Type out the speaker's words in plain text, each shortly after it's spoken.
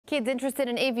Kids interested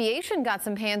in aviation got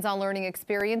some hands-on learning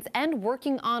experience and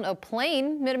working on a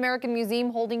plane. Mid-American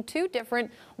Museum holding 2 different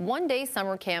one-day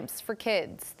summer camps for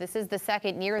kids. This is the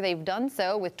 2nd year they've done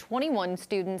so with 21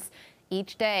 students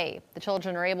each day. The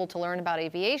children are able to learn about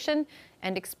aviation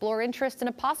and explore interest in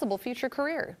a possible future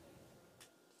career.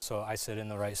 So I sit in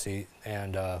the right seat,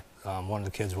 and one of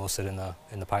the kids will sit in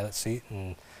the pilot seat,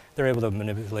 and they're able to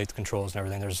manipulate the controls and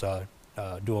everything. There's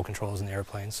dual controls in the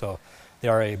airplane, so they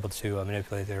are able to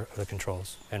manipulate the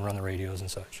controls and run the radios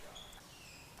and such.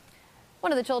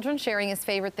 One of the children sharing his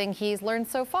favorite thing he's learned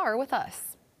so far with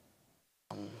us.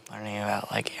 Learning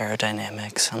about like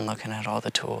aerodynamics and looking at all the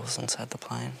tools inside the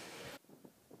plane.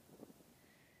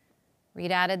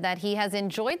 Reed added that he has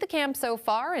enjoyed the camp so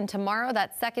far, and tomorrow,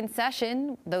 that 2nd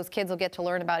session, those kids will get to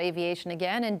learn about aviation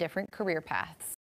again and different career paths.